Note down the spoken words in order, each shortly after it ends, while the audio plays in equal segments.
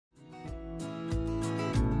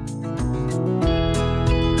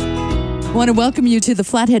I want to welcome you to the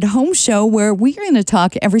Flathead Home Show, where we're going to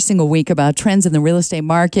talk every single week about trends in the real estate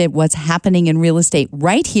market, what's happening in real estate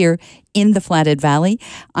right here in the Flathead Valley.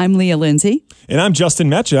 I'm Leah Lindsay. And I'm Justin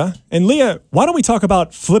Meccia. And Leah, why don't we talk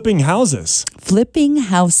about flipping houses? Flipping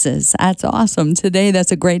houses. That's awesome. Today,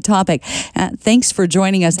 that's a great topic. Thanks for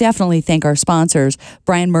joining us. Definitely thank our sponsors,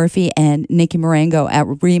 Brian Murphy and Nikki Marengo at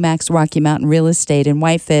ReMAX Rocky Mountain Real Estate in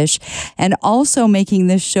Whitefish, and also making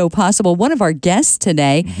this show possible. One of our guests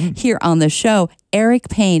today here on the show, Eric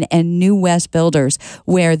Payne and NuWest Builders,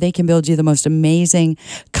 where they can build you the most amazing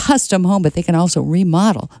custom home, but they can also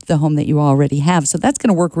remodel the home that you already have. So that's going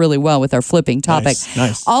to work really well with our flipping topic.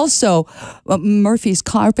 Nice. Also, Murphy's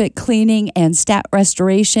Carpet Cleaning and Stat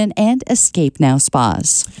Restoration and Escape Now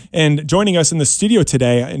Spas. And joining us in the studio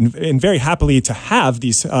today, and very happily to have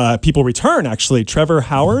these people return, actually, Trevor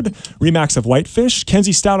Howard, ReMAX of Whitefish,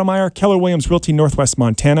 Kenzie Staudenmayer, Keller Williams Realty, Northwest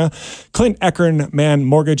Montana, Clint Ekern, Mann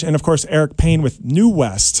Mortgage, and of course, Eric Payne with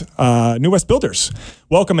NuWest Builders.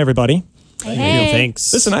 Welcome, everybody. Hey.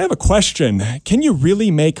 Thanks. Listen, I have a question. Can you really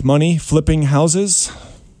make money flipping houses?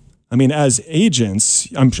 I mean, as agents,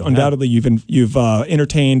 undoubtedly you've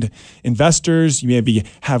entertained investors. You maybe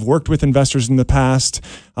have worked with investors in the past.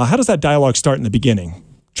 How does that dialogue start in the beginning?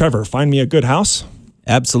 Trevor, find me a good house.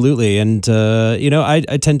 Absolutely. And,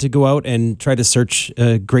 I tend to go out and try to search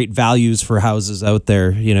great values for houses out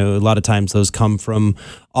there. You know, a lot of times those come from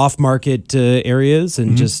off-market areas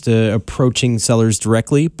and just approaching sellers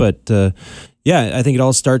directly. But, I think it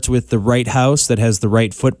all starts with the right house that has the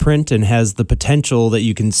right footprint and has the potential that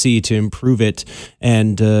you can see to improve it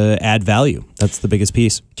and add value. That's the biggest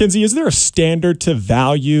piece. Kenzie, is there a standard to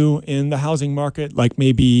value in the housing market, like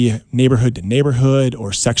maybe neighborhood to neighborhood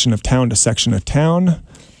or section of town to section of town?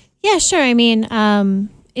 Yeah, sure. I mean,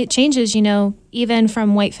 it changes, even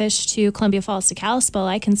from Whitefish to Columbia Falls to Kalispell.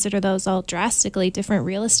 I consider those all drastically different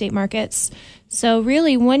real estate markets. So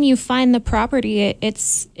really, when you find the property,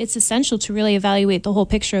 it's essential to really evaluate the whole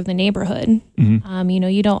picture of the neighborhood.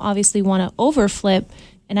 You don't obviously want to overflip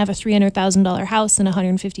and have a $300,000 house in a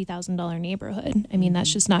 $150,000 neighborhood. I mean,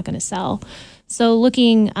 that's just not going to sell. So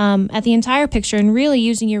looking at the entire picture and really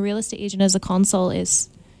using your real estate agent as a consult it's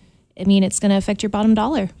going to affect your bottom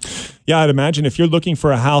dollar. Yeah, I'd imagine if you're looking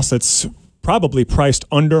for a house that's probably priced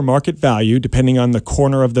under market value, depending on the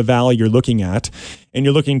corner of the valley you're looking at, and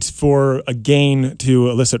you're looking for a gain to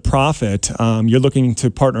elicit profit, you're looking to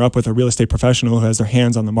partner up with a real estate professional who has their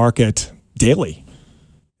hands on the market daily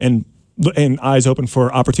and eyes open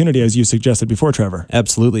for opportunity, as you suggested before, Trevor.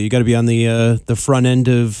 Absolutely. You got to be on the front end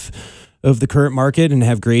of the current market and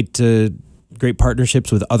have great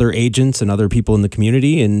partnerships with other agents and other people in the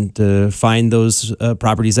community, and find those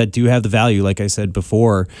properties that do have the value, like I said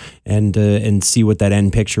before, and see what that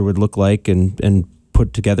end picture would look like, and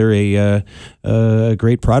put together a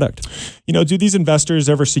great product. Do these investors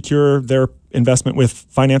ever secure their investment with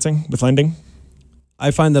financing, with lending?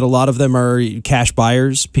 I find that a lot of them are cash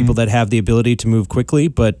buyers, people that have the ability to move quickly,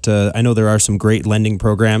 but I know there are some great lending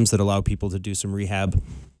programs that allow people to do some rehab.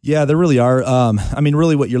 Yeah, there really are.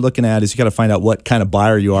 Really what you're looking at is you got to find out what kind of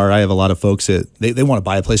buyer you are. I have a lot of folks that they want to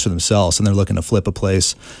buy a place for themselves, and they're looking to flip a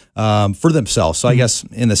place for themselves. So I guess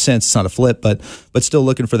in a sense it's not a flip, but still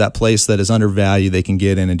looking for that place that is undervalued they can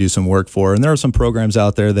get in and do some work for. And there are some programs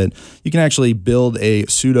out there that you can actually build a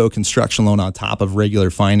pseudo construction loan on top of regular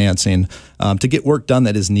financing to get work done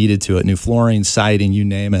that is needed to it, new flooring, siding, you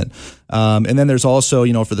name it. And then there's also,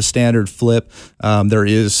 for the standard flip, there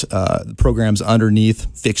is programs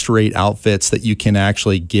underneath, fixed rate outfits that you can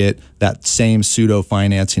actually get that same pseudo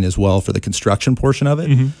financing as well for the construction portion of it,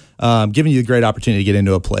 giving you a great opportunity to get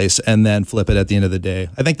into a place and then flip it at the end of the day.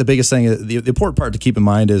 I think the biggest thing, the important part to keep in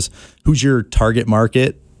mind is who's your target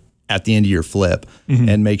market at the end of your flip,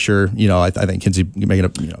 and make sure, I think Kenzie making a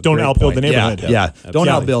don't outbuild the neighborhood. Yeah. Don't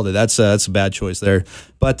outbuild it. That's a bad choice there.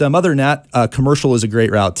 But other than that, commercial is a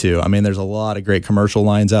great route too. I mean, there's a lot of great commercial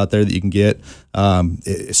lines out there that you can get,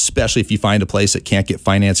 especially if you find a place that can't get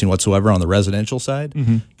financing whatsoever on the residential side.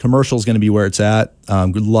 Commercial is going to be where it's at. A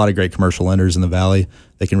lot of great commercial lenders in the valley.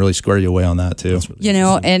 They can really square you away on that too.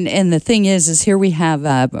 And the thing is here we have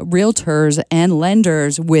realtors and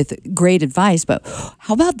lenders with great advice, but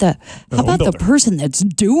how about the person that's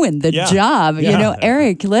doing the job?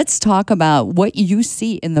 Eric, let's talk about what you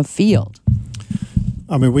see in the field.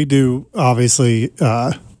 I mean, we do obviously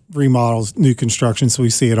remodels, new construction, so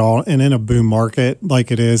we see it all. And in a boom market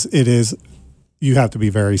like it is you have to be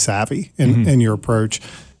very savvy in your approach.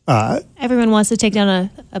 Everyone wants to take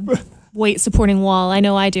down weight supporting wall. I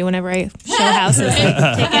know I do whenever I show houses. Like,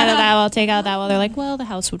 take out of that wall, take out that wall. They're like, well, the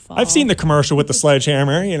house would fall. I've seen the commercial with the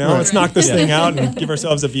sledgehammer. Let's knock this thing out and give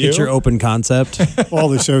ourselves a view. It's your open concept. All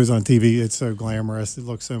the shows on TV, it's so glamorous. It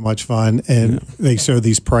looks so much fun. And they show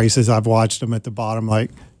these prices. I've watched them at the bottom,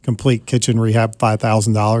 like complete kitchen rehab,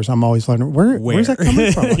 $5,000. I'm always wondering, where's that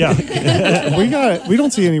coming from? Yeah. We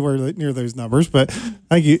don't see anywhere near those numbers. But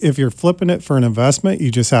I think if you're flipping it for an investment,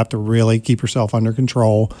 you just have to really keep yourself under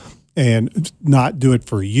control and not do it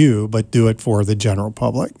for you, but do it for the general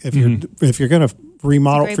public. If you're going to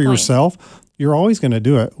remodel for yourself, you're always going to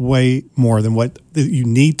do it way more than what you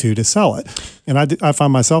need to sell it. And I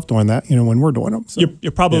find myself doing that, when we're doing them. So,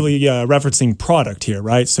 you're probably referencing product here,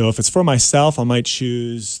 right? So if it's for myself, I might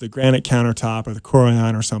choose the granite countertop or the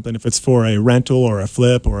Corian or something. If it's for a rental or a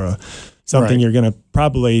flip or something, you're going to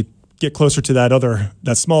probably get closer to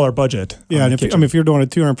that smaller budget. Yeah, and if you're doing a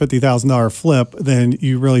 $250,000 flip, then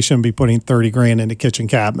you really shouldn't be putting $30,000 into kitchen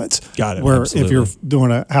cabinets. Got it. Where Absolutely. if you're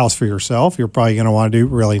doing a house for yourself, you're probably going to want to do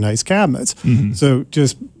really nice cabinets. Mm-hmm. So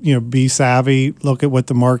just be savvy, look at what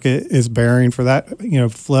the market is bearing for that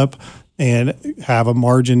flip, and have a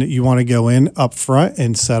margin that you want to go in up front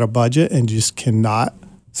and set a budget, and just cannot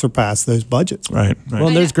surpass those budgets. Right. Well,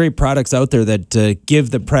 and there's great products out there that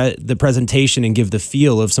give the presentation and give the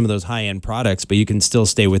feel of some of those high-end products, but you can still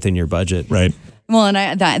stay within your budget. Right. Well,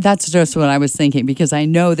 and that's just what I was thinking, because I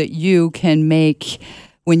know that you can make,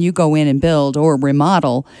 when you go in and build or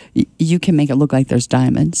remodel, you can make it look like there's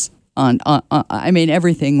diamonds.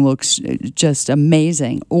 Everything looks just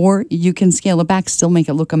amazing. Or you can scale it back, still make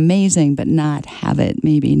it look amazing, but not have it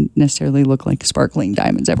maybe necessarily look like sparkling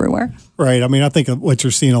diamonds everywhere. Right. I think what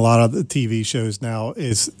you're seeing a lot of the TV shows now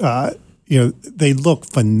is, they look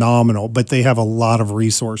phenomenal, but they have a lot of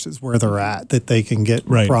resources where they're at that they can get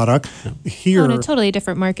product. Here, in a totally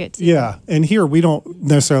different market too. Yeah. And here we don't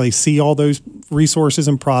necessarily see all those resources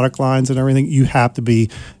and product lines and everything. You have to be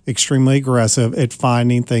extremely aggressive at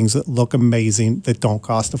finding things that look amazing that don't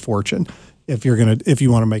cost a fortune if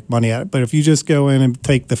you want to make money at it. But if you just go in and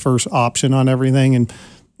take the first option on everything and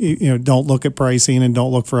don't look at pricing and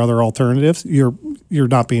don't look for other alternatives, you're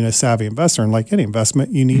not being a savvy investor. And like any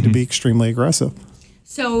investment, you need to be extremely aggressive.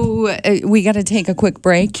 So we got to take a quick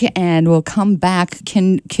break, and we'll come back.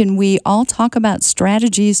 Can we all talk about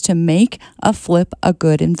strategies to make a flip a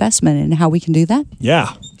good investment and how we can do that?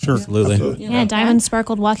 Yeah, sure. Absolutely. Yeah, diamond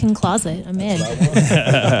sparkled walk-in closet. I'm in.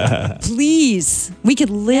 Please, we could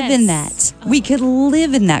live in that. We could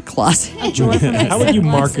live in that closet. A drawer for my How would you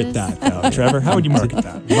sunglasses. market that, though, Trevor? How would you market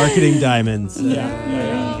that? Marketing diamonds.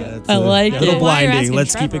 I like a little it. blinding.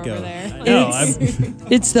 Let's keep it going.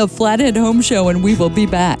 It's the Flathead Home Show, and we will be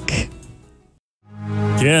back.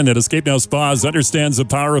 Ken at Escape Now Spas understands the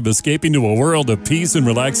power of escaping to a world of peace and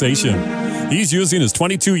relaxation. He's using his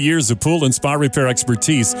 22 years of pool and spa repair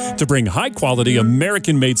expertise to bring high-quality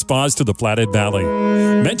American-made spas to the Flathead Valley.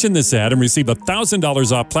 Mention this ad and receive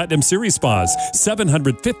 $1,000 off Platinum Series spas,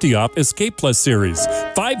 $750 off Escape Plus Series,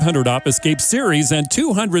 $500 off Escape Series, and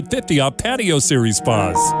 $250 off Patio Series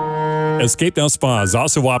spas. Escape Now Spas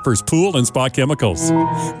also offers pool and spa chemicals.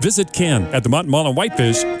 Visit Ken at the Mountain Mall in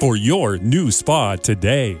Whitefish for your new spa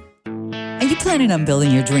today. Are you planning on building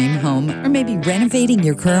your dream home or maybe renovating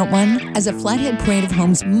your current one? As a Flathead Parade of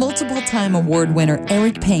Homes multiple-time award winner,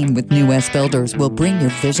 Eric Payne with NuWest Builders will bring your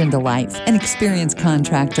vision to life. An experienced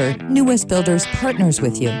contractor, NuWest Builders partners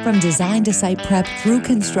with you from design to site prep through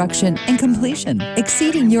construction and completion,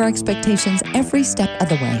 exceeding your expectations every step of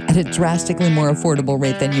the way at a drastically more affordable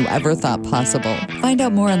rate than you ever thought possible. Find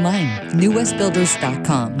out more online,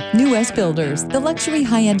 NuWestBuilders.com. NuWest Builders, the luxury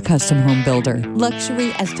high-end custom home builder.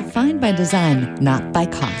 Luxury as defined by design, not by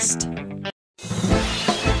cost.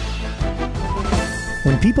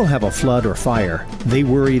 When people have a flood or fire, they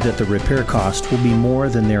worry that the repair cost will be more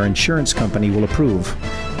than their insurance company will approve.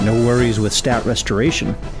 No worries with Stat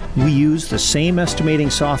Restoration. We use the same estimating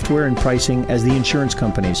software and pricing as the insurance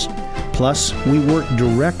companies. Plus, we work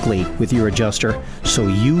directly with your adjuster so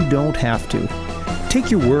you don't have to. Take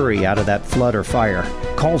your worry out of that flood or fire.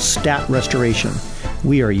 Call Stat Restoration.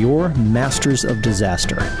 We are your masters of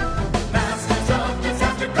disaster.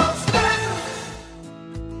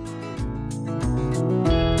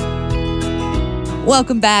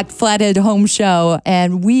 Welcome back, Flathead Home Show,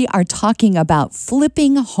 and we are talking about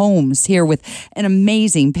flipping homes here with an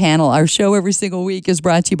amazing panel. Our show every single week is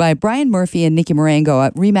brought to you by Brian Murphy and Nikki Marengo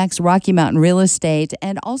at ReMAX Rocky Mountain Real Estate,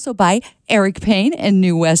 and also by Eric Payne and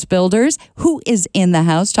NuWest Builders, who is in the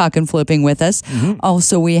house talking flipping with us.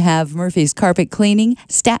 Also, we have Murphy's Carpet Cleaning,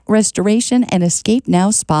 Stat Restoration, and Escape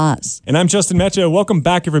Now Spas. And I'm Justin Meccia. Welcome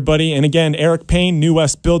back, everybody. And again, Eric Payne,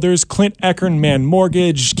 NuWest Builders, Clint Ekern, Mann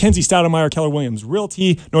Mortgage, Kenzie Staudenmayer, Keller Williams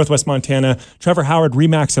Realty, Northwest Montana, Trevor Howard,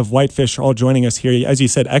 ReMAX of Whitefish, all joining us here. As you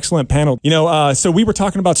said, excellent panel. So we were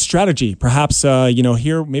talking about strategy. Perhaps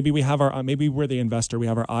here maybe we have maybe we're the investor. We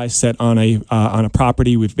have our eyes set on a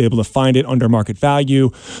property. We've been able to find it under market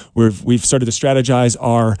value. We've started to strategize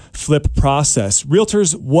our flip process.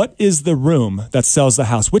 Realtors, what is the room that sells the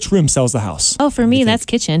house? Which room sells the house? Oh, for me, that's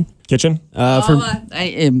kitchen. Kitchen?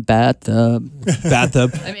 In bathtub.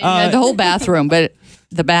 Bathtub. I mean, the whole bathroom, but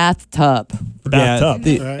the bathtub. Bathtub.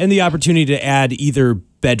 And the opportunity to add either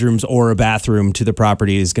bedrooms or a bathroom to the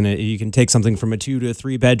property is you can take something from a 2 to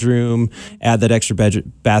 3 bedroom, add that extra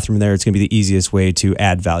bathroom there. It's going to be the easiest way to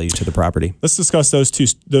add value to the property. Let's discuss those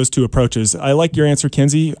two approaches. I like your answer,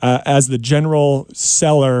 Kenzie. As the general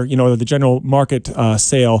seller, the general market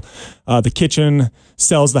sale, the kitchen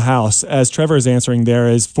sells the house. As Trevor is answering, there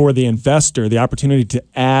is for the investor the opportunity to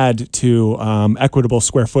add to equitable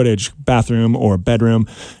square footage, bathroom or bedroom,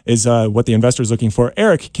 is what the investor is looking for.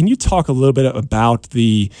 Eric, can you talk a little bit about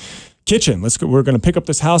the kitchen? We're going to pick up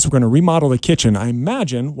this house. We're going to remodel the kitchen. I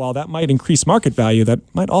imagine while that might increase market value, that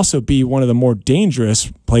might also be one of the more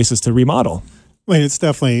dangerous places to remodel. I mean, it's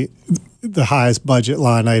definitely the highest budget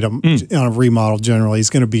line item on a remodel generally is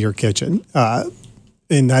going to be your kitchen.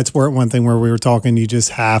 And that's one thing where we were talking, you just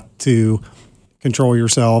have to control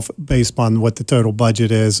yourself based on what the total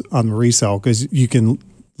budget is on the resale, because you can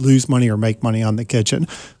lose money or make money on the kitchen.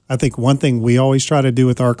 I think one thing we always try to do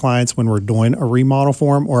with our clients when we're doing a remodel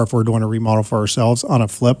for them, or if we're doing a remodel for ourselves on a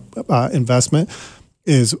flip investment,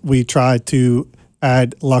 is we try to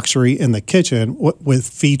add luxury in the kitchen with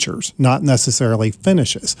features, not necessarily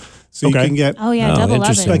finishes. So you can get double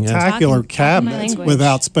spectacular cabinets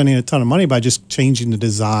without spending a ton of money by just changing the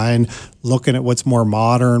design, looking at what's more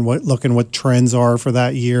modern, looking what trends are for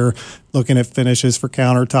that year, looking at finishes for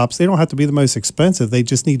countertops. They don't have to be the most expensive. They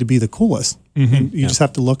just need to be the coolest. And you just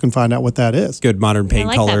have to look and find out what that is. Good modern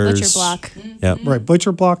paint colors. That butcher block. Yep. Right.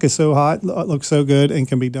 Butcher block is so hot, looks so good, and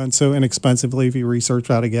can be done so inexpensively if you research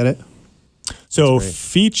how to get it. So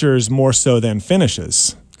features more so than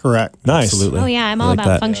finishes. Correct. Nice. Absolutely. Oh, yeah. I'm all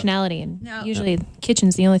about functionality. And usually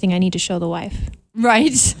kitchen's the only thing I need to show the wife.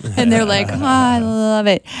 Right. And they're like, oh, I love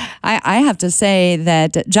it. I have to say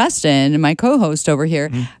that Justin, my co-host over here,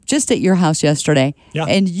 just at your house yesterday,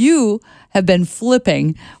 and you have been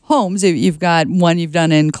flipping homes. You've got one you've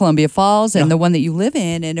done in Columbia Falls and the one that you live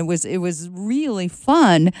in. And it was really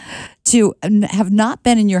fun to have not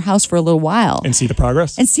been in your house for a little while. And see the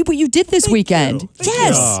progress. And see what you did this weekend.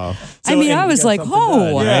 Yes. I mean, I was like,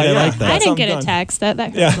 oh. I like that. I didn't get a text. That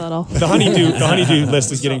hurts a little. The honeydew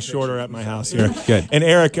list is getting shorter at my house here. Good. And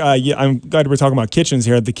Eric, I'm glad we're talking about kitchens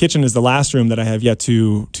here. The kitchen is the last room that I have yet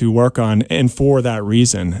to work on, and for that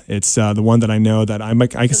reason, it's the one that I know that I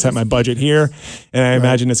can set my budget here, and I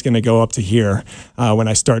imagine it's going to go up to here when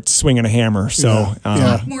I start swinging a hammer. So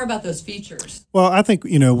talk more about those features. Well, I think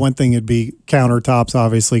one thing would be countertops,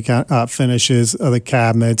 obviously, finishes of the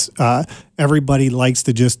cabinets. Everybody likes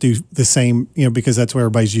to just do the same, because that's what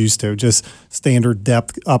everybody's used to. Just standard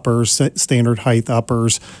depth uppers, standard height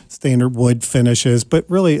uppers, standard wood finishes. But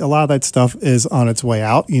really, a lot of that stuff is on its way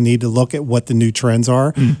out. You need to look at what the new trends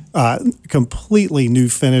are. Completely new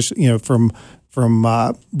finish,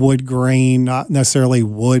 from wood grain, not necessarily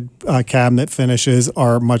wood cabinet finishes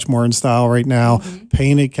are much more in style right now.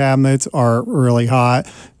 Painted cabinets are really hot.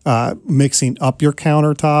 Mixing up your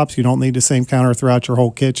countertops. You don't need the same counter throughout your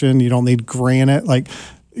whole kitchen. You don't need granite. Like,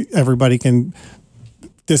 everybody can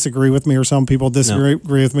disagree with me, or some people disagree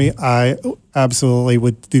with me. I absolutely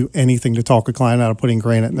would do anything to talk a client out of putting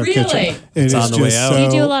granite in their kitchen. It's on the way out. Do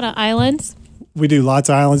you do a lot of islands? We do lots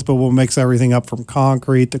of islands, but we'll mix everything up from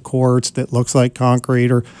concrete to quartz that looks like concrete,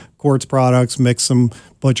 or quartz products, mix some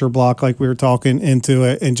butcher block like we were talking into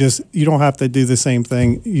it, and just, you don't have to do the same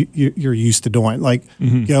thing you're used to doing. Like,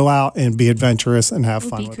 go out and be adventurous and have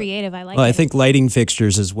fun. Be creative. I like it. I think lighting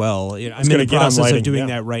fixtures as well. I'm in the process of doing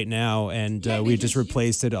that right now, and we just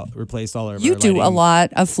replaced all of our lighting. You do a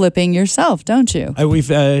lot of flipping yourself, don't you?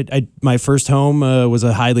 My first home was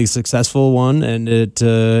a highly successful one, and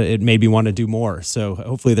it made me want to do more. So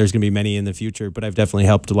hopefully there's going to be many in the future, but I've definitely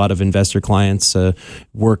helped a lot of investor clients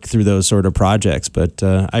work through those sort of projects. But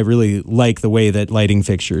I really like the way that lighting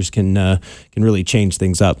fixtures can really change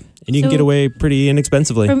things up. And you can So- get away pretty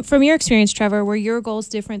inexpensively. From your experience, Trevor, were your goals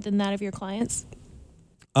different than that of your clients?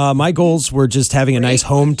 My goals were just having a nice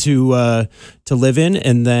home to live in,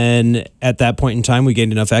 and then at that point in time, we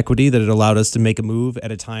gained enough equity that it allowed us to make a move at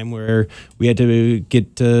a time where we had to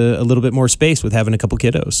get a little bit more space with having a couple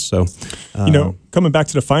kiddos. So, coming back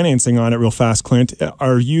to the financing on it real fast, Clint,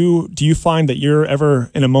 do you find that you're ever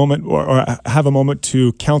in a moment or have a moment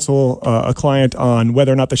to counsel a client on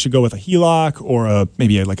whether or not they should go with a HELOC or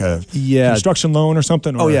maybe a construction loan or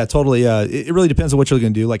something? Oh yeah, totally. It really depends on what you're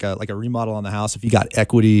going to do, like a remodel on the house. If you got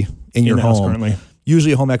equity in your home currently,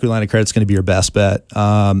 usually a home equity line of credit is going to be your best bet.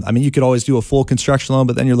 You could always do a full construction loan,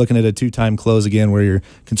 but then you're looking at a 2-time close again, where your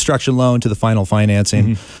construction loan to the final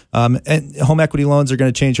financing. And home equity loans are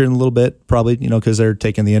going to change here in a little bit, probably, because they're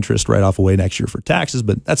taking the interest right off away next year for taxes,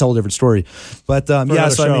 but that's a whole different story. But for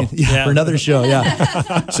another show,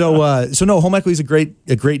 yeah. So no, home equity is a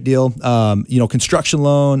great deal. Construction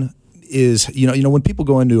loan is, when people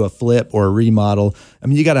go into a flip or a remodel,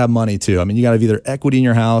 you got to have money too. You got to have either equity in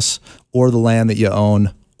your house or the land that you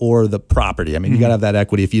own or the property. You got to have that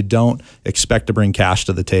equity. If you don't, expect to bring cash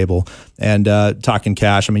to the table. And talking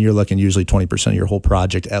cash, you're looking usually 20% of your whole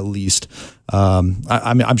project at least.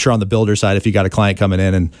 I'm sure on the builder side, if you got a client coming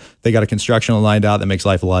in and they got a construction loan lined out, that makes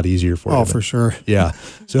life a lot easier for you. Oh, for sure. Yeah.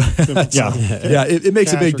 So it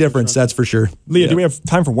makes a big difference. That's for sure. Leah, do we have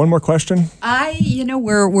time for one more question?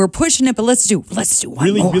 We're pushing it, but let's do one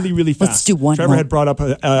really, more. really fast. Let's do one Trevor more. had brought up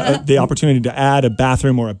the opportunity to add a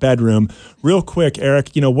bathroom or a bedroom. Real quick, Eric,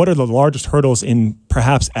 what are the largest hurdles in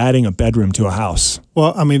perhaps adding a bedroom to a house?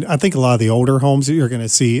 Well, I think a lot of the older homes that you're going to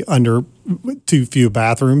see under too few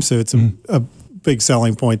bathrooms, so it's a big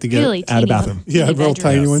selling point to get Really add a teeny bathroom. one. Yeah, Teeny real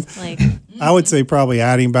tiny one. bedrooms. I would say probably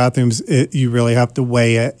adding bathrooms, you really have to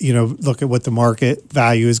weigh it, look at what the market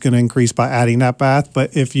value is going to increase by adding that bath.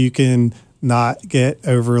 But if you can not get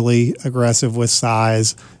overly aggressive with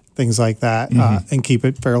size, things like that, and keep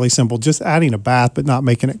it fairly simple, just adding a bath, but not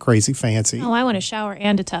making it crazy fancy. Oh, I want a shower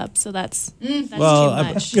and a tub, so that's too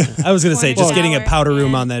much. I was going to say, just getting a Shower powder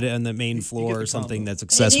room and- on the main floor or something that's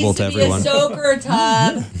accessible to It needs to everyone. be a soaker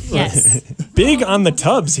tub. Yes. Big on the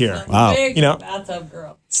tubs here. Wow. Big bathtub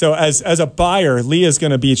girl. So as a buyer, Leah's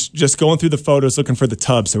going to be just going through the photos looking for the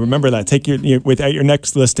tub. So remember that. Take at your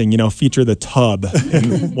next listing, feature the tub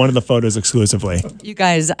in one of the photos exclusively. You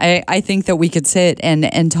guys, I think that we could sit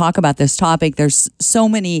and talk about this topic. There's so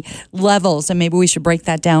many levels, and maybe we should break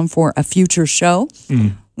that down for a future show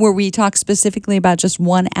where we talk specifically about just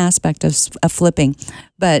one aspect of flipping.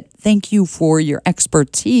 But thank you for your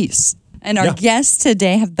expertise. And our guests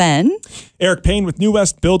today have been Eric Payne with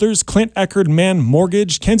NuWest Builders, Clint Ekern, Mann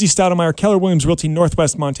Mortgage, Kenzie Staudenmayer, Keller Williams Realty,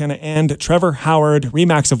 Northwest Montana, and Trevor Howard,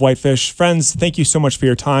 ReMAX of Whitefish. Friends, thank you so much for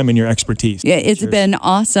your time and your expertise. Yeah, it's been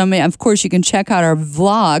awesome. Of course, you can check out our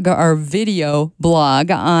vlog, our video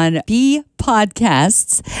blog on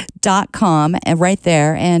bpodcasts.com and right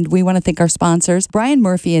there. And we want to thank our sponsors, Brian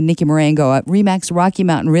Murphy and Nikki Marengo at ReMAX Rocky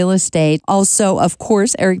Mountain Real Estate. Also, of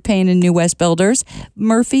course, Eric Payne and NuWest Builders,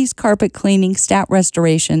 Murphy's Carpet Cleaning, Stat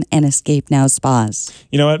Restoration, and Escape Now Spas.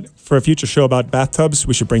 You know what? For a future show about bathtubs,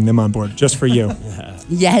 we should bring them on board just for you.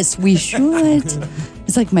 Yes, we should.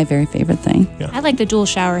 It's like my very favorite thing. I like the dual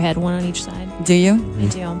shower head, one on each side. Do you? I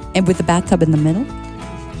do. And with the bathtub in the middle?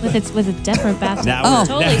 With a different bathtub. Now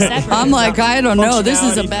Totally separate. I'm like, I don't know. This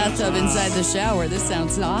is a bathtub inside the shower. This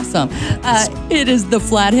sounds awesome. It is the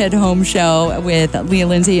Flathead Home Show with Leah,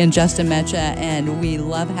 Lindsay, and Justin Meccia, and we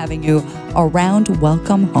love having you around.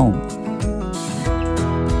 Welcome home.